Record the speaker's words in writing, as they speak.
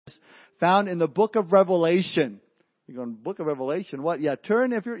found in the book of Revelation. You're going, book of Revelation? What? Yeah,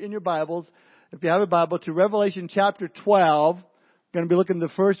 turn if you're in your Bibles, if you have a Bible, to Revelation chapter 12. We're going to be looking at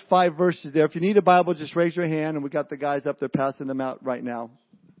the first 5 verses there. If you need a Bible, just raise your hand, and we got the guys up there passing them out right now.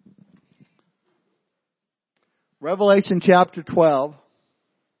 Revelation chapter 12,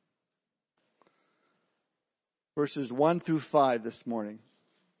 verses 1 through 5 this morning.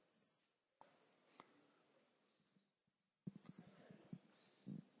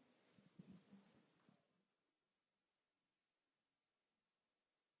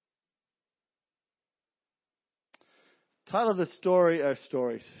 Title of the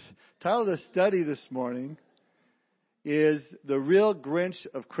title of the study this morning is The Real Grinch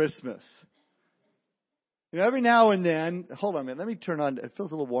of Christmas. You know, every now and then, hold on a minute, let me turn on, it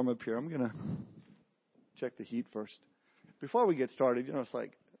feels a little warm up here. I'm going to check the heat first. Before we get started, you know, it's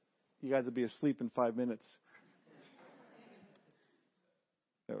like, you guys will be asleep in 5 minutes.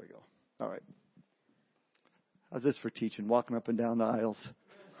 There we go. All right. How's this for teaching, walking up and down the aisles?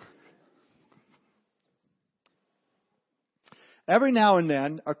 Every now and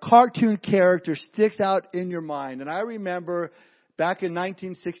then, a cartoon character sticks out in your mind. And I remember back in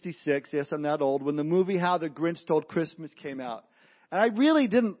 1966, yes, I'm that old, when the movie How the Grinch Stole Christmas came out. And I really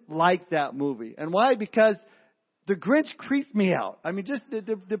didn't like that movie. And why? Because the Grinch creeped me out. I mean, just,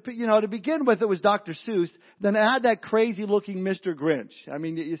 to begin with, it was Dr. Seuss. Then I had that crazy-looking Mr. Grinch. I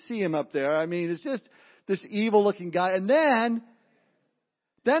mean, you see him up there. I mean, it's just this evil-looking guy. And then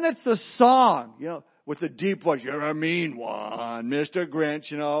it's the song, you know, with the deep voice, you're a mean one, Mr.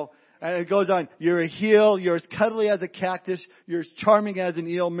 Grinch, you know. And it goes on, you're a heel, you're as cuddly as a cactus, you're as charming as an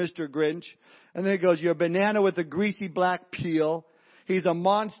eel, Mr. Grinch. And then it goes, you're a banana with a greasy black peel. He's a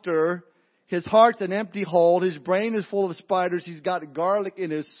monster. His heart's an empty hole. His brain is full of spiders. He's got garlic in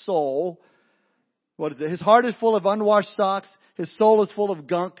his soul. What is it? His heart is full of unwashed socks. His soul is full of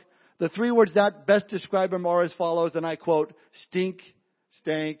gunk. The 3 words that best describe him are as follows, and I quote, stink,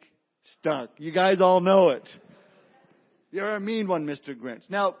 stank, stunk. You guys all know it. You're a mean one, Mr. Grinch.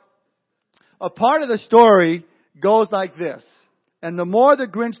 Now, a part of the story goes like this. And the more the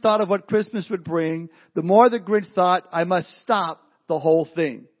Grinch thought of what Christmas would bring, the more the Grinch thought, I must stop the whole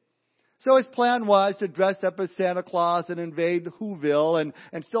thing. So his plan was to dress up as Santa Claus and invade Whoville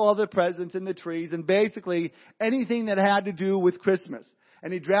and steal all the presents and the trees and basically anything that had to do with Christmas.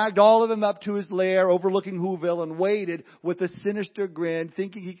 And he dragged all of them up to his lair overlooking Whoville and waited with a sinister grin,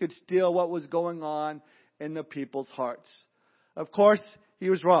 thinking he could steal what was going on in the people's hearts. Of course, he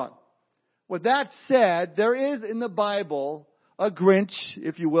was wrong. With that said, there is in the Bible a Grinch,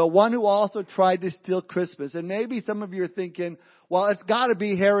 if you will, one who also tried to steal Christmas. And maybe some of you are thinking, well, it's got to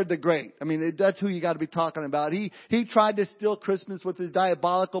be Herod the Great. I mean, that's who you got to be talking about. He tried to steal Christmas with his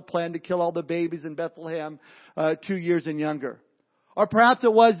diabolical plan to kill all the babies in Bethlehem 2 years and younger. Or perhaps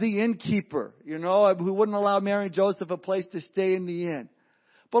it was the innkeeper, you know, who wouldn't allow Mary and Joseph a place to stay in the inn.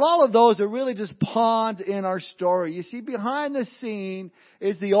 But all of those are really just pawns in our story. You see, behind the scene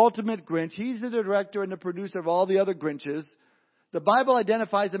is the ultimate Grinch. He's the director and the producer of all the other Grinches. The Bible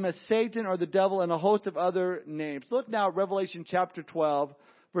identifies him as Satan or the devil and a host of other names. Look now at Revelation chapter 12,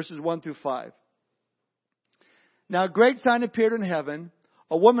 verses 1 through 5. Now a great sign appeared in heaven.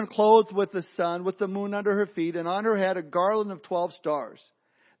 A woman clothed with the sun, with the moon under her feet, and on her head a garland of 12 stars.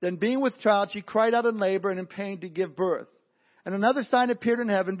 Then being with child, she cried out in labor and in pain to give birth. And another sign appeared in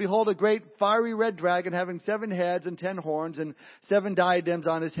heaven. Behold, a great fiery red dragon having 7 heads and 10 horns and 7 diadems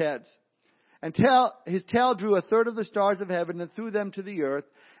on his heads. And his tail drew a third of the stars of heaven and threw them to the earth.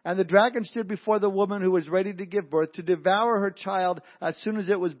 And the dragon stood before the woman who was ready to give birth to devour her child as soon as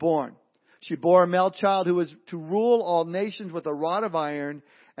it was born. She bore a male child who was to rule all nations with a rod of iron,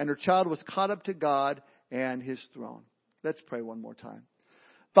 and her child was caught up to God and His throne. Let's pray one more time.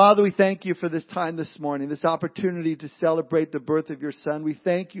 Father, we thank you for this time this morning, this opportunity to celebrate the birth of your Son. We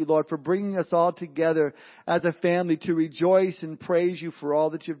thank you, Lord, for bringing us all together as a family to rejoice and praise you for all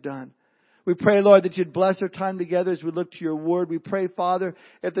that you've done. We pray, Lord, that you'd bless our time together as we look to your word. We pray, Father,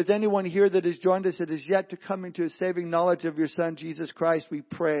 if there's anyone here that has joined us that is yet to come into a saving knowledge of your Son, Jesus Christ, we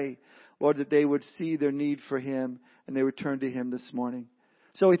pray, Lord, that they would see their need for him and they would turn to him this morning.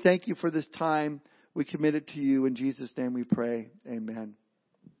 So we thank you for this time. We commit it to you. In Jesus' name we pray. Amen.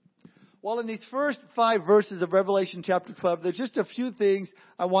 Well, in these first 5 verses of Revelation chapter 12, there's just a few things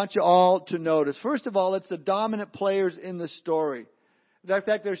I want you all to notice. First of all, it's the dominant players in the story. In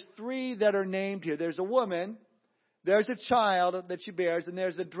fact, there's 3 that are named here. There's a woman, there's a child that she bears, and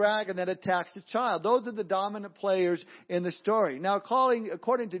there's a dragon that attacks the child. Those are the dominant players in the story. Now,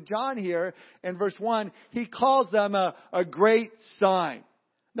 according to John here in verse 1, he calls them a great sign.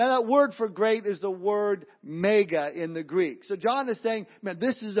 Now that word for great is the word mega in the Greek. So John is saying, man,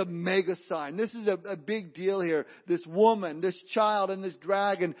 this is a mega sign. This is a big deal here. This woman, this child, and this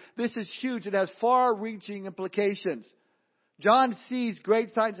dragon, this is huge. It has far-reaching implications. John sees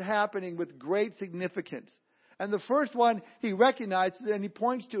great signs happening with great significance. And the first one he recognizes and he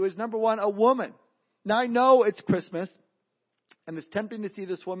points to is, number one, a woman. Now I know it's Christmas, and it's tempting to see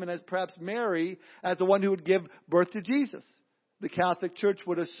this woman as perhaps Mary as the one who would give birth to Jesus. The Catholic Church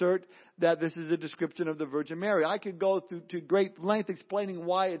would assert that this is a description of the Virgin Mary. I could go through to great length explaining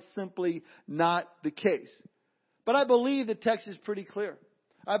why it's simply not the case. But I believe the text is pretty clear.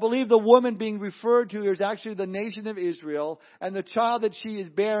 I believe the woman being referred to here is actually the nation of Israel, and the child that she is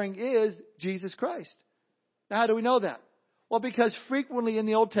bearing is Jesus Christ. Now, how do we know that? Well, because frequently in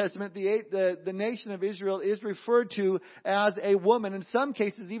the Old Testament, the nation of Israel is referred to as a woman, in some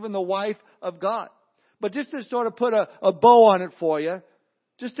cases even the wife of God. But just to sort of put a bow on it for you,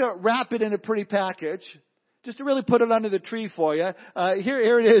 just to wrap it in a pretty package, just to really put it under the tree for you,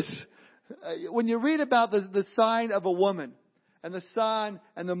 here it is. When you read about the sign of a woman, and the sun,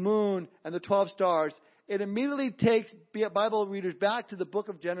 and the moon, and the 12 stars, it immediately takes Bible readers back to the book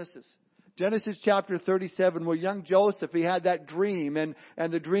of Genesis. Genesis chapter 37, where young Joseph, he had that dream, and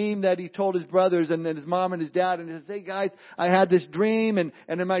the dream that he told his brothers and his mom and his dad, and he says, hey guys, I had this dream, and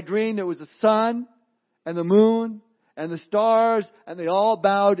in my dream there was the sun, and the moon, and the stars, and they all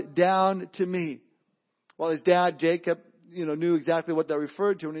bowed down to me. Well, his dad, Jacob, knew exactly what that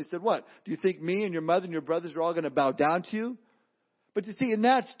referred to, and he said, what? Do you think me and your mother and your brothers are all going to bow down to you? But you see, in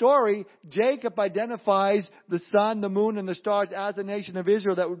that story, Jacob identifies the sun, the moon, and the stars as a nation of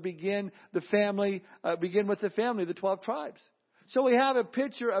Israel that would begin with the 12 tribes. So we have a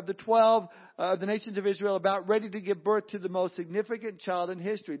picture of the nations of Israel about ready to give birth to the most significant child in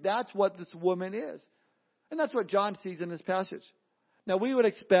history. That's what this woman is. And that's what John sees in this passage. Now, we would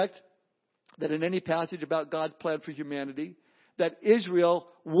expect that in any passage about God's plan for humanity, that Israel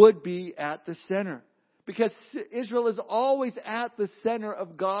would be at the center. Because Israel is always at the center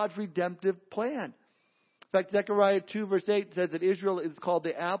of God's redemptive plan. In fact, Zechariah 2 verse 8 says that Israel is called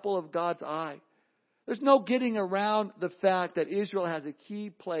the apple of God's eye. There's no getting around the fact that Israel has a key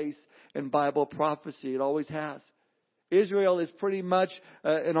place in Bible prophecy. It always has. Israel is pretty much,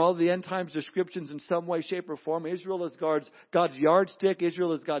 in all the end times descriptions in some way, shape, or form, Israel is God's yardstick.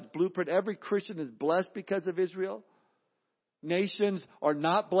 Israel is God's blueprint. Every Christian is blessed because of Israel. Nations are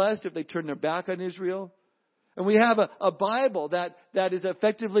not blessed if they turn their back on Israel. And we have a Bible that is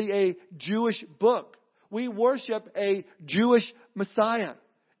effectively a Jewish book. We worship a Jewish Messiah.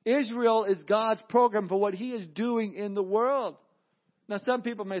 Israel is God's program for what He is doing in the world. Now, some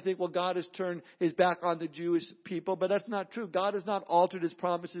people may think, well, God has turned His back on the Jewish people, but that's not true. God has not altered His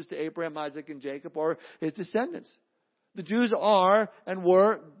promises to Abraham, Isaac, and Jacob, or His descendants. The Jews are and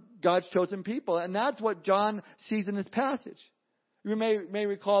were God's chosen people, and that's what John sees in this passage. You may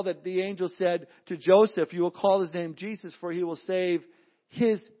recall that the angel said to Joseph, you will call his name Jesus, for he will save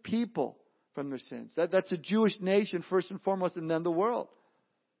his people from their sins. That's a Jewish nation first and foremost, and then the world.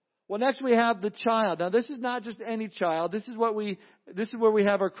 Well, next we have the child. Now, this is not just any child. This is where we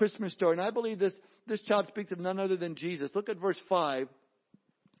have our Christmas story. And I believe this child speaks of none other than Jesus. Look at verse 5.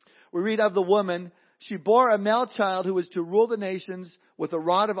 We read of the woman. She bore a male child who was to rule the nations with a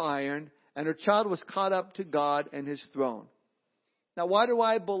rod of iron, and her child was caught up to God and His throne. Now, why do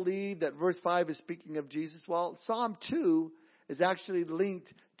I believe that verse 5 is speaking of Jesus? Well, Psalm 2 is actually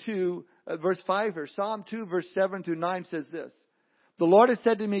linked to verse 5 here. Psalm 2, verse 7 through 9 says this. The Lord has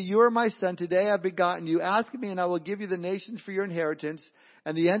said to me, you are my son. Today I have begotten you. Ask me, and I will give you the nations for your inheritance,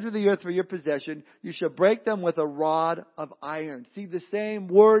 and the ends of the earth for your possession. You shall break them with a rod of iron. See the same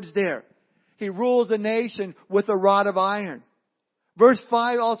words there. He rules a nation with a rod of iron. Verse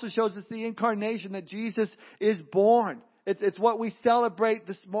 5 also shows us the incarnation, that Jesus is born. It's what we celebrate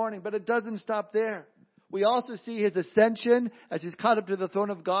this morning, but it doesn't stop there. We also see His ascension as He's caught up to the throne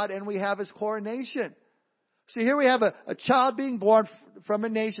of God, and we have His coronation. So here we have a child being born from a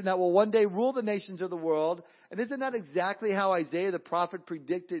nation that will one day rule the nations of the world. And isn't that exactly how Isaiah the prophet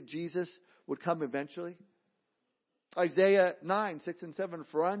predicted Jesus would come eventually? Isaiah 9, 6 and 7,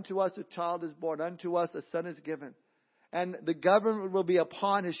 for unto us a child is born, unto us a son is given. And the government will be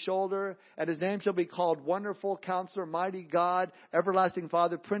upon His shoulder, and His name shall be called Wonderful Counselor, Mighty God, Everlasting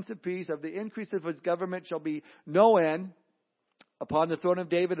Father, Prince of Peace. Of the increase of His government shall be no end upon the throne of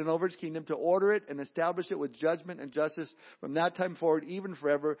David and over His kingdom, to order it and establish it with judgment and justice from that time forward, even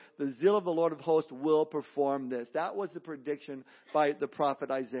forever. The zeal of the Lord of hosts will perform this. That was the prediction by the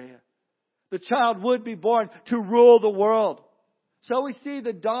prophet Isaiah. The child would be born to rule the world. So we see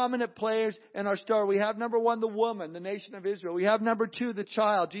the dominant players in our story. We have number one, the woman, the nation of Israel. We have number two, the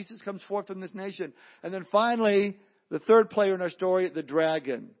child. Jesus comes forth from this nation. And then finally, the third player in our story, the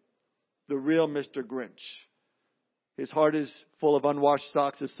dragon, the real Mr. Grinch. His heart is full of unwashed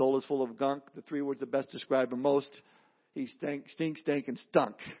socks. His soul is full of gunk. The three words that best describe him most. He stank, and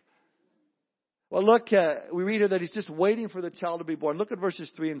stunk. Well, look, we read here that he's just waiting for the child to be born. Look at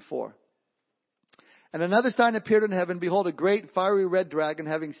verses 3 and 4. And another sign appeared in heaven. Behold, a great fiery red dragon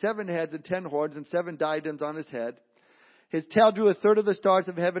having 7 heads and 10 horns and 7 diadems on his head. His tail drew a third of the stars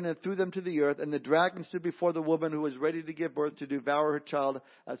of heaven and threw them to the earth. And the dragon stood before the woman who was ready to give birth to devour her child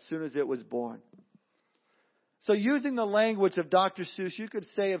as soon as it was born. So using the language of Dr. Seuss, you could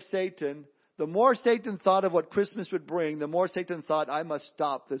say of Satan, the more Satan thought of what Christmas would bring, the more Satan thought, I must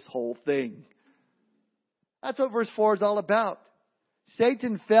stop this whole thing. That's what verse 4 is all about.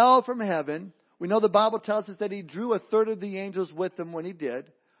 Satan fell from heaven. We know the Bible tells us that he drew a third of the angels with him when he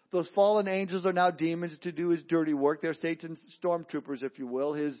did. Those fallen angels are now demons to do his dirty work. They're Satan's stormtroopers, if you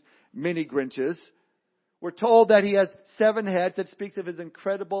will, his mini Grinches. We're told that he has 7 heads. That speaks of his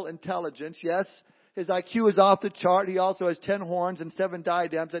incredible intelligence. Yes, his IQ is off the chart. He also has 10 horns and 7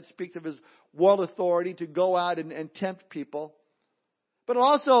 diadems. That speaks of his world authority to go out and tempt people. But it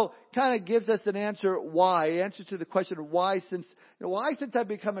also kind of gives us an answer why. It answers to the question why since I've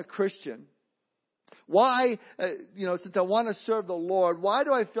become a Christian. Why, since I want to serve the Lord, why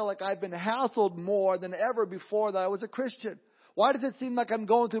do I feel like I've been hassled more than ever before that I was a Christian? Why does it seem like I'm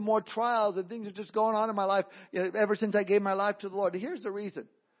going through more trials and things are just going on in my life ever since I gave my life to the Lord? Here's the reason.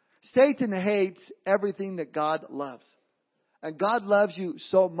 Satan hates everything that God loves. And God loves you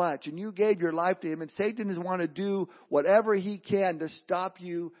so much. And you gave your life to Him. And Satan is want to do whatever he can to stop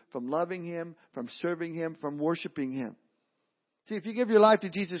you from loving Him, from serving Him, from worshiping Him. See, if you give your life to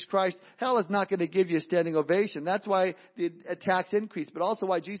Jesus Christ, hell is not going to give you a standing ovation. That's why the attacks increase. But also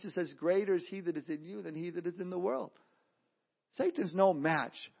why Jesus says, greater is He that is in you than he that is in the world. Satan's no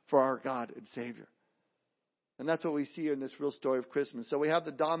match for our God and Savior. And that's what we see in this real story of Christmas. So we have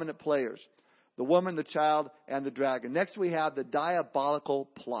the dominant players. The woman, the child, and the dragon. Next we have the diabolical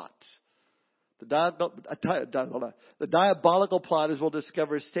plot. The diabolical plot is we'll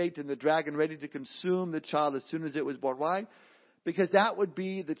discover Satan, the dragon, ready to consume the child as soon as it was born. Why? Because that would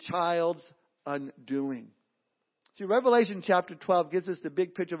be the child's undoing. See, Revelation chapter 12 gives us the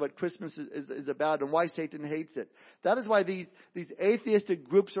big picture of what Christmas is about and why Satan hates it. That is why these atheistic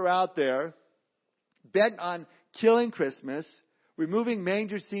groups are out there bent on killing Christmas, removing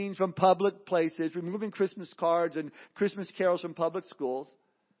manger scenes from public places, removing Christmas cards and Christmas carols from public schools.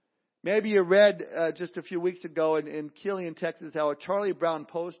 Maybe you read just a few weeks ago in Killeen, Texas, how a Charlie Brown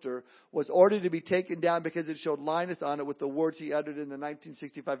poster was ordered to be taken down because it showed Linus on it with the words he uttered in the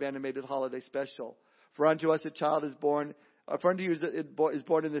 1965 animated holiday special. For unto us a child is born, for unto you is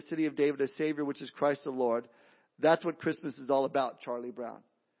born in the city of David a Savior, which is Christ the Lord. That's what Christmas is all about, Charlie Brown.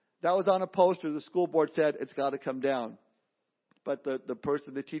 That was on a poster. The school board said it's got to come down. But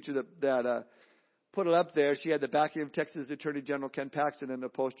the teacher that put it up there, she had the backing of Texas Attorney General Ken Paxton, and the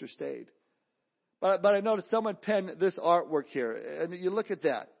poster stayed. But I noticed someone penned this artwork here, and you look at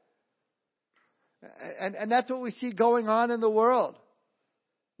that. And that's what we see going on in the world.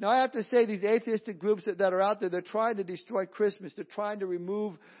 Now, I have to say, these atheistic groups that are out there, they're trying to destroy Christmas. They're trying to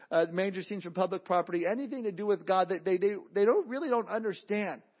remove manger scenes from public property. Anything to do with God that they don't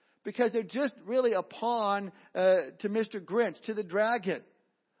understand. Because they're just really a pawn to Mr. Grinch, to the dragon.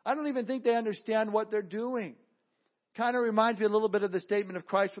 I don't even think they understand what they're doing. Kind of reminds me a little bit of the statement of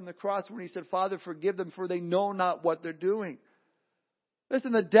Christ from the cross when He said, Father, forgive them, for they know not what they're doing.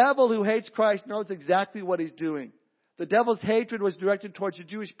 Listen, the devil who hates Christ knows exactly what he's doing. The devil's hatred was directed towards the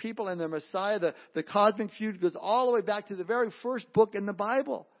Jewish people and their Messiah. The cosmic feud goes all the way back to the very first book in the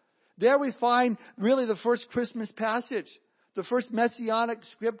Bible. There we find really the first Christmas passage. The first messianic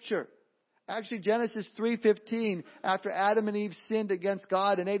scripture. Actually, Genesis 3:15, after Adam and Eve sinned against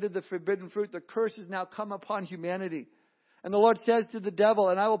God and ate of the forbidden fruit, the curse has now come upon humanity. And the Lord says to the devil,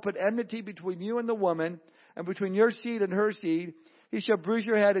 and I will put enmity between you and the woman, and between your seed and her seed. He shall bruise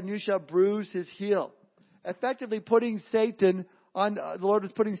your head, and you shall bruise his heel. Effectively putting Satan on, the Lord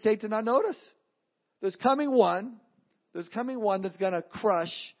was putting Satan on notice. There's coming one that's going to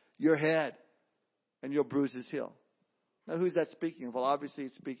crush your head, and you'll bruise his heel. Now, who's that speaking of? Well, obviously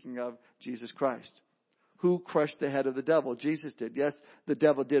it's speaking of Jesus Christ. Who crushed the head of the devil? Jesus did. Yes, the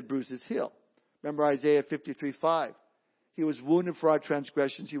devil did bruise his heel. Remember Isaiah 53:5. He was wounded for our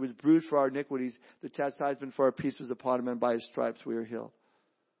transgressions. He was bruised for our iniquities. The chastisement for our peace was upon him, and by his stripes we are healed.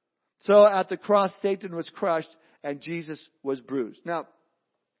 So at the cross, Satan was crushed and Jesus was bruised. Now,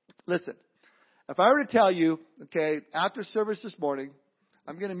 listen. If I were to tell you, okay, after service this morning,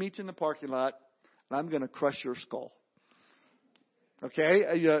 I'm going to meet you in the parking lot, and I'm going to crush your skull. Okay?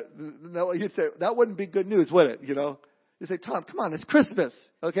 No, you'd say, that wouldn't be good news, would it? You say, Tom, come on, it's Christmas.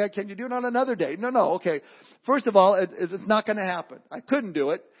 Okay, can you do it on another day? No, okay. First of all, it's not going to happen. I couldn't do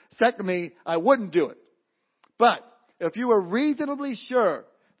it. Secondly, I wouldn't do it. But if you were reasonably sure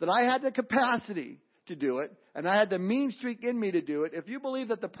that I had the capacity to do it, and I had the mean streak in me to do it, if you believe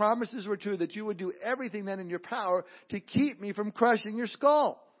that the promises were true, that you would do everything then in your power to keep me from crushing your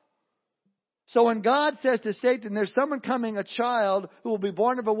skull. So when God says to Satan, there's someone coming, a child who will be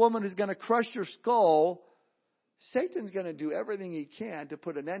born of a woman who's going to crush your skull, Satan's going to do everything he can to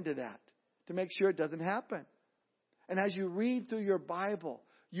put an end to that, to make sure it doesn't happen. And as you read through your Bible,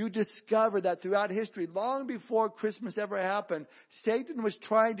 you discover that throughout history, long before Christmas ever happened, Satan was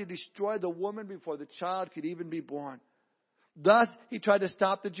trying to destroy the woman before the child could even be born. Thus, he tried to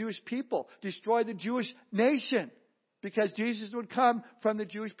stop the Jewish people, destroy the Jewish nation, because Jesus would come from the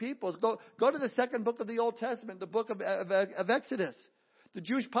Jewish people. Go to the second book of the Old Testament, the book of Exodus. The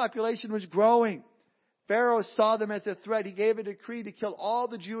Jewish population was growing. Pharaoh saw them as a threat. He gave a decree to kill all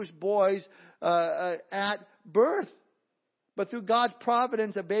the Jewish boys at birth. But through God's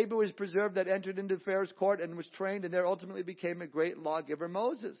providence, a baby was preserved that entered into Pharaoh's court and was trained, and there ultimately became a great lawgiver,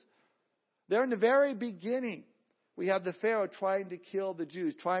 Moses. There in the very beginning, we have the Pharaoh trying to kill the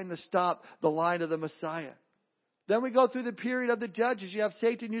Jews, trying to stop the line of the Messiah. Then we go through the period of the judges. You have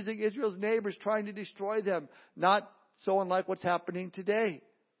Satan using Israel's neighbors, trying to destroy them. Not so unlike what's happening today.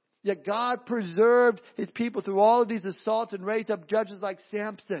 Yet God preserved His people through all of these assaults and raised up judges like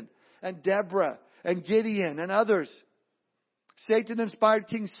Samson and Deborah and Gideon and others. Satan inspired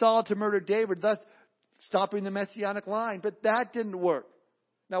King Saul to murder David, thus stopping the messianic line. But that didn't work.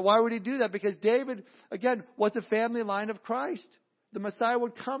 Now, why would he do that? Because David, again, was the family line of Christ. The Messiah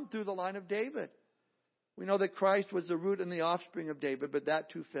would come through the line of David. We know that Christ was the root and the offspring of David, but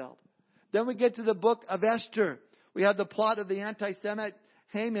that too failed. Then we get to the book of Esther. We have the plot of the anti-Semite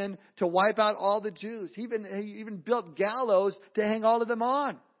Haman to wipe out all the Jews. He even built gallows to hang all of them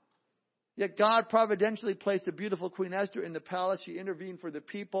on. Yet God providentially placed the beautiful Queen Esther in the palace. She intervened for the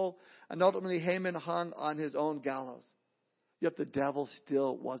people, and ultimately Haman hung on his own gallows. Yet the devil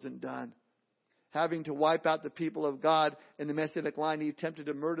still wasn't done. Having to wipe out the people of God in the Messianic line, he attempted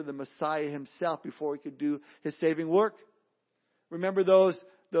to murder the Messiah himself before he could do his saving work. Remember those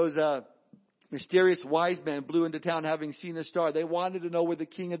mysterious wise men blew into town having seen a star. They wanted to know where the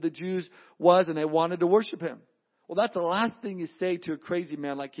King of the Jews was, and they wanted to worship him. Well, that's the last thing you say to a crazy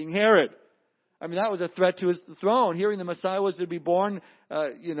man like King Herod. I mean, that was a threat to his throne. Hearing the Messiah was to be born,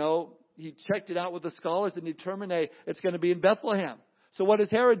 he checked it out with the scholars and determined it's going to be in Bethlehem. So what does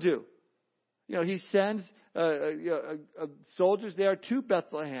Herod do? He sends soldiers there to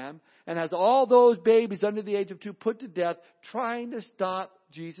Bethlehem and has all those babies under the age of 2 put to death, trying to stop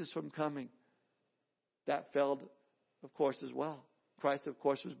Jesus from coming. That failed, of course, as well. Christ, of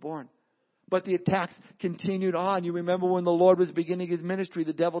course, was born. But the attacks continued on. You remember when the Lord was beginning His ministry,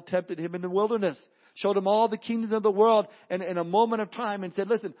 the devil tempted Him in the wilderness, showed Him all the kingdoms of the world, and in a moment of time, and said,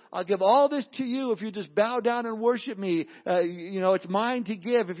 listen, I'll give all this to you if you just bow down and worship me. It's mine to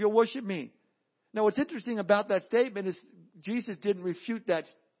give if you'll worship me. Now, what's interesting about that statement is Jesus didn't refute it.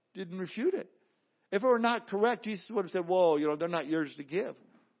 If it were not correct, Jesus would have said, whoa, they're not yours to give.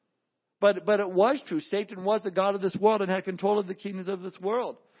 But it was true. Satan was the god of this world and had control of the kingdoms of this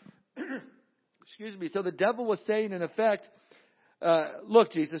world. Excuse me. So the devil was saying, in effect,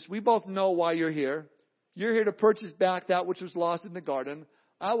 look, Jesus, we both know why you're here. You're here to purchase back that which was lost in the garden.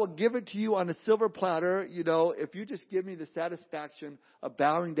 I will give it to you on a silver platter, if you just give me the satisfaction of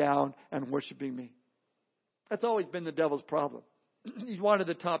bowing down and worshiping me. That's always been the devil's problem. He wanted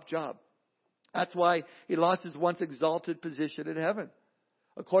the top job. That's why he lost his once exalted position in heaven.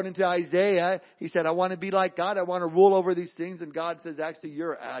 According to Isaiah, he said, I want to be like God. I want to rule over these things. And God says, actually,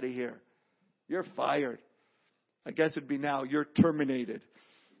 you're out of here. You're fired. I guess it'd be now, you're terminated.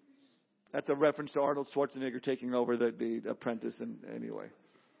 That's a reference to Arnold Schwarzenegger taking over the Apprentice. And anyway.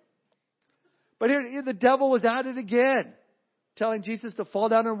 But here the devil was at it again, telling Jesus to fall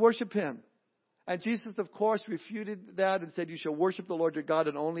down and worship him. And Jesus, of course, refuted that and said, you shall worship the Lord your God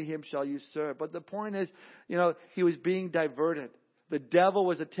and only him shall you serve. But the point is, he was being diverted. The devil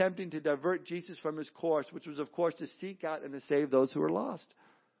was attempting to divert Jesus from his course, which was, of course, to seek out and to save those who were lost.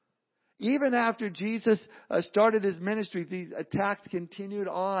 Even after Jesus started his ministry, these attacks continued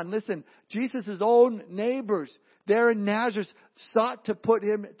on. Listen, Jesus' own neighbors there in Nazareth sought to put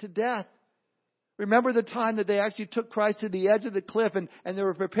him to death. Remember the time that they actually took Christ to the edge of the cliff and they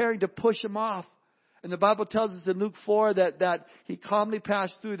were preparing to push him off. And the Bible tells us in Luke 4 that he calmly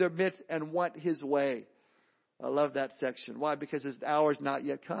passed through their midst and went his way. I love that section. Why? Because his hour is not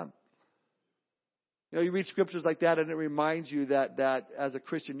yet come. You know, you read scriptures like that and it reminds you that as a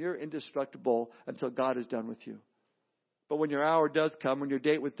Christian, you're indestructible until God is done with you. But when your hour does come, when your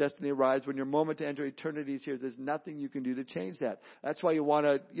date with destiny arrives, when your moment to enter eternity is here, there's nothing you can do to change that. That's why you want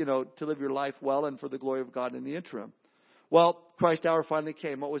to live your life well and for the glory of God in the interim. Well, Christ's hour finally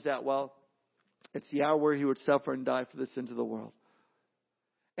came. What was that? Well, it's the hour where he would suffer and die for the sins of the world.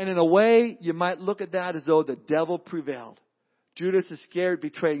 And in a way, you might look at that as though the devil prevailed. Judas is scared,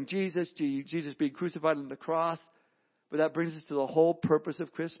 betraying Jesus, Jesus being crucified on the cross. But that brings us to the whole purpose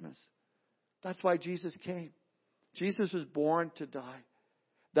of Christmas. That's why Jesus came. Jesus was born to die.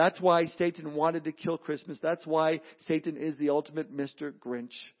 That's why Satan wanted to kill Christmas. That's why Satan is the ultimate Mr.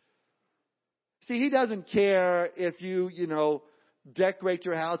 Grinch. See, he doesn't care if you decorate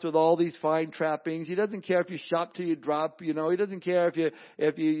your house with all these fine trappings. He doesn't care if you shop till you drop. He doesn't care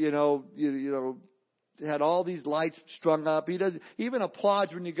if you had all these lights strung up. He even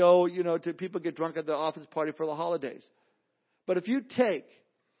applauds when you go, to people get drunk at the office party for the holidays. But if you take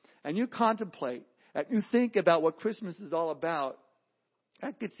and you contemplate and you think about what Christmas is all about,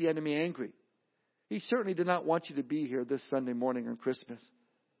 that gets the enemy angry. He certainly did not want you to be here this Sunday morning on Christmas.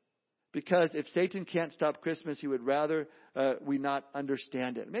 Because if Satan can't stop Christmas, he would rather we not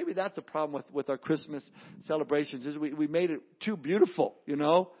understand it. Maybe that's the problem with our Christmas celebrations, is we made it too beautiful,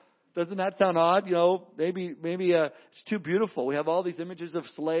 Doesn't that sound odd? Maybe it's too beautiful. We have all these images of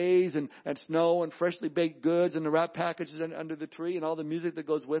sleighs and snow and freshly baked goods and the wrap packages under the tree and all the music that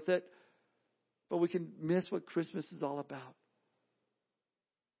goes with it. But we can miss what Christmas is all about.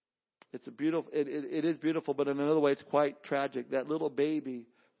 It's it is beautiful, but in another way, it's quite tragic. That little baby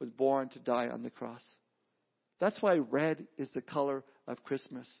was born to die on the cross. That's why red is the color of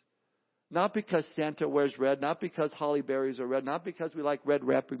Christmas. Not because Santa wears red, not because holly berries are red, not because we like red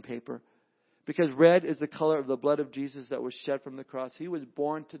wrapping paper. Because red is the color of the blood of Jesus that was shed from the cross. He was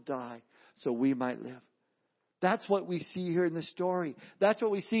born to die so we might live. That's what we see here in the story. That's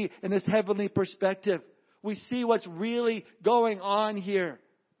what we see in this heavenly perspective. We see what's really going on here.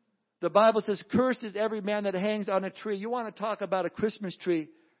 The Bible says, cursed is every man that hangs on a tree. You want to talk about a Christmas tree.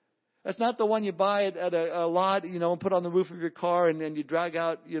 That's not the one you buy at a lot, and put on the roof of your car and you drag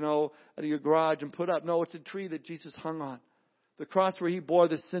out, out of your garage and put up. No, it's a tree that Jesus hung on. The cross where he bore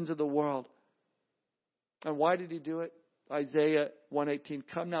the sins of the world. And why did he do it? Isaiah 1:18,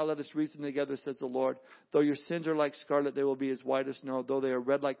 come now, let us reason together, says the Lord. Though your sins are like scarlet, they will be as white as snow. Though they are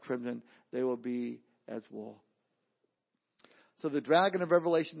red like crimson, they will be as wool. So the dragon of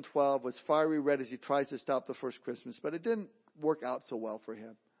Revelation 12 was fiery red as he tries to stop the first Christmas, but it didn't work out so well for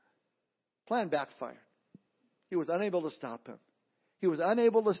him. Plan backfired. He was unable to stop him. He was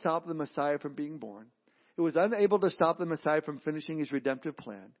unable to stop the Messiah from being born. He was unable to stop the Messiah from finishing his redemptive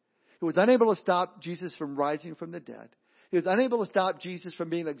plan. He was unable to stop Jesus from rising from the dead. He was unable to stop Jesus from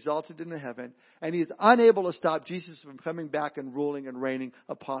being exalted into heaven. And he is unable to stop Jesus from coming back and ruling and reigning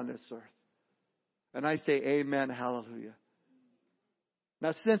upon this earth. And I say amen, hallelujah.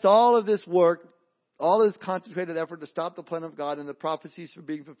 Now, since all of this work, all this concentrated effort to stop the plan of God and the prophecies from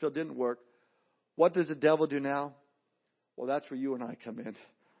being fulfilled didn't work, what does the devil do now? Well, that's where you and I come in.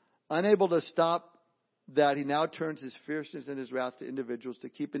 Unable to stop that, he now turns his fierceness and his wrath to individuals to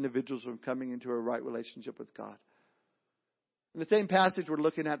keep individuals from coming into a right relationship with God. In the same passage we're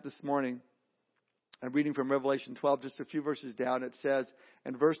looking at this morning, I'm reading from Revelation 12, just a few verses down. It says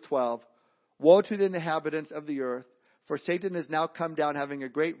in verse 12, woe to the inhabitants of the earth, for Satan has now come down having a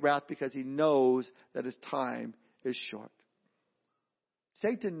great wrath because he knows that his time is short.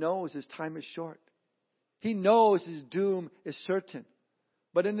 Satan knows his time is short. He knows his doom is certain.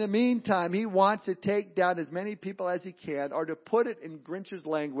 But in the meantime, he wants to take down as many people as he can, or to put it in Grinch's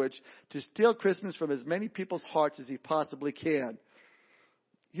language, to steal Christmas from as many people's hearts as he possibly can.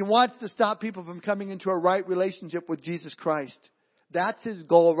 He wants to stop people from coming into a right relationship with Jesus Christ. That's his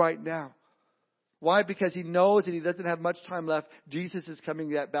goal right now. Why? Because he knows that he doesn't have much time left. Jesus is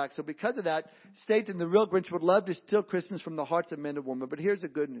coming back. So because of that, Satan, the real Grinch, would love to steal Christmas from the hearts of men and women. But here's the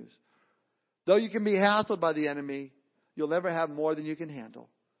good news. Though you can be hassled by the enemy, you'll never have more than you can handle.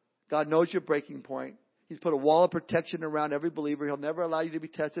 God knows your breaking point. He's put a wall of protection around every believer. He'll never allow you to be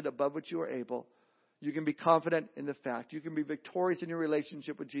tested above what you are able. You can be confident in the fact. You can be victorious in your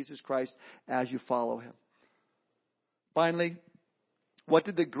relationship with Jesus Christ as you follow him. Finally, what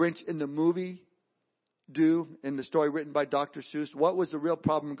did the Grinch in the movie do in the story written by Dr. Seuss? What was the real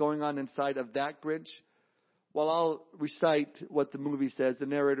problem going on inside of that Grinch? Well, I'll recite what the movie says. The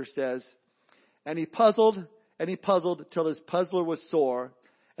narrator says, and he puzzled till his puzzler was sore,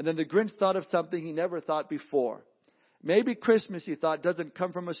 And then the Grinch thought of something he never thought before. Maybe Christmas, he thought, doesn't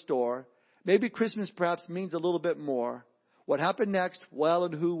come from a store. Maybe Christmas perhaps means a little bit more. What happened next? Well,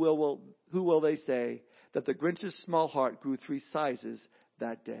 and who will they say that the Grinch's small heart grew 3 sizes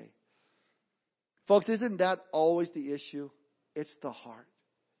that day? Folks, isn't that always the issue? It's the heart.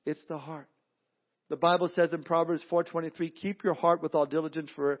 It's the heart. The Bible says in Proverbs 4:23, keep your heart with all diligence,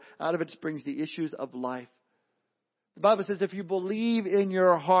 for out of it springs the issues of life. The Bible says if you believe in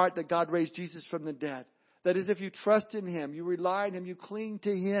your heart that God raised Jesus from the dead, that is, if you trust in Him, you rely on Him, you cling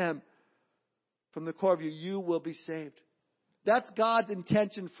to Him from the core of you, you will be saved. That's God's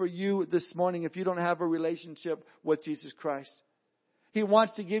intention for you this morning if you don't have a relationship with Jesus Christ. He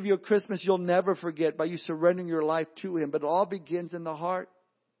wants to give you a Christmas you'll never forget by you surrendering your life to Him. But it all begins in the heart.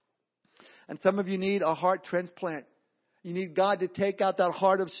 And some of you need a heart transplant. You need God to take out that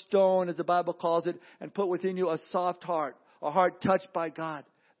heart of stone, as the Bible calls it, and put within you a soft heart, a heart touched by God.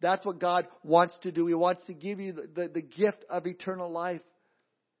 That's what God wants to do. He wants to give you the gift of eternal life.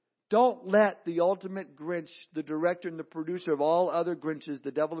 Don't let the ultimate Grinch, the director and the producer of all other Grinches,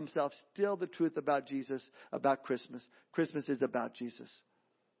 the devil himself, steal the truth about Jesus, about Christmas. Christmas is about Jesus.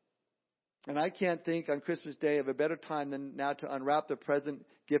 And I can't think on Christmas Day of a better time than now to unwrap the present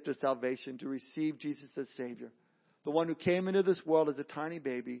gift of salvation, to receive Jesus as Savior. The one who came into this world as a tiny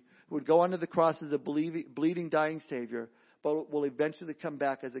baby, who would go onto the cross as a bleeding, dying Savior, but will eventually come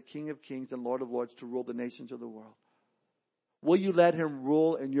back as a King of Kings and Lord of Lords to rule the nations of the world. Will you let Him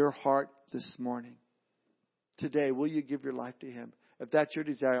rule in your heart this morning? Today, will you give your life to Him? If that's your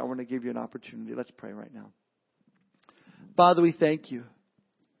desire, I want to give you an opportunity. Let's pray right now. Father, we thank You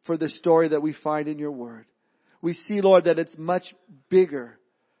for the story that we find in Your Word. We see, Lord, that it's much bigger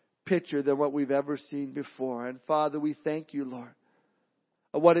picture than what we've ever seen before. And Father, we thank You, Lord,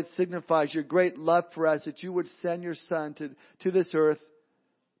 of what it signifies, Your great love for us, that You would send Your Son to this earth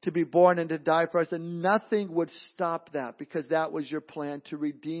to be born and to die for us. And nothing would stop that, because that was Your plan, to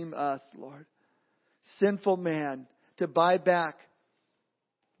redeem us, Lord. Sinful man, to buy back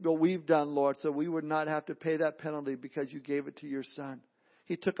what we've done, Lord, so we would not have to pay that penalty because You gave it to Your Son.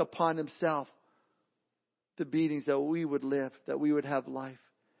 He took upon Himself the beatings that we would live, that we would have life.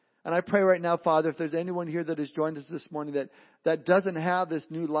 And I pray right now, Father, if there's anyone here that has joined us this morning that doesn't have this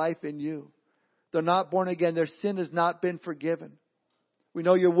new life in You, they're not born again, their sin has not been forgiven. We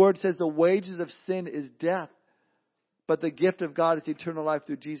know Your Word says the wages of sin is death, but the gift of God is eternal life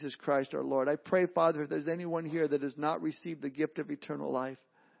through Jesus Christ our Lord. I pray, Father, if there's anyone here that has not received the gift of eternal life,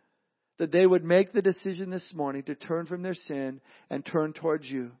 that they would make the decision this morning to turn from their sin and turn towards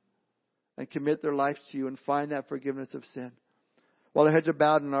You and commit their lives to You and find that forgiveness of sin. While our heads are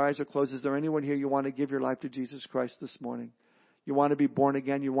bowed and our eyes are closed, is there anyone here you want to give your life to Jesus Christ this morning? You want to be born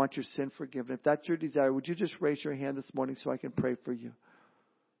again. You want your sin forgiven. If that's your desire, would you just raise your hand this morning so I can pray for you?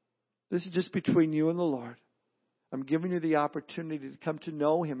 This is just between you and the Lord. I'm giving you the opportunity to come to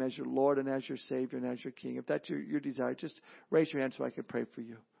know Him as your Lord and as your Savior and as your King. If that's your desire, just raise your hand so I can pray for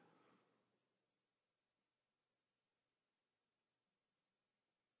you.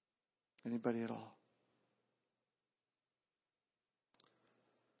 Anybody at all?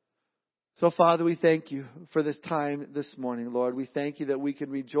 So, Father, we thank You for this time this morning, Lord. We thank You that we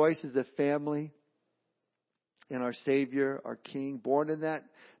can rejoice as a family in our Savior, our King, born in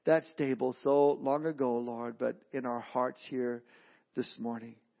that stable so long ago, Lord, but in our hearts here this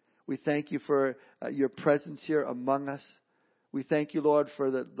morning. We thank You for Your presence here among us. We thank You, Lord, for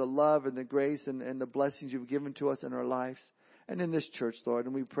the love and the grace and the blessings You've given to us in our lives and in this church, Lord.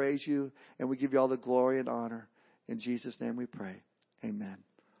 And we praise You and we give You all the glory and honor. In Jesus' name we pray. Amen.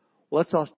 Well, let's all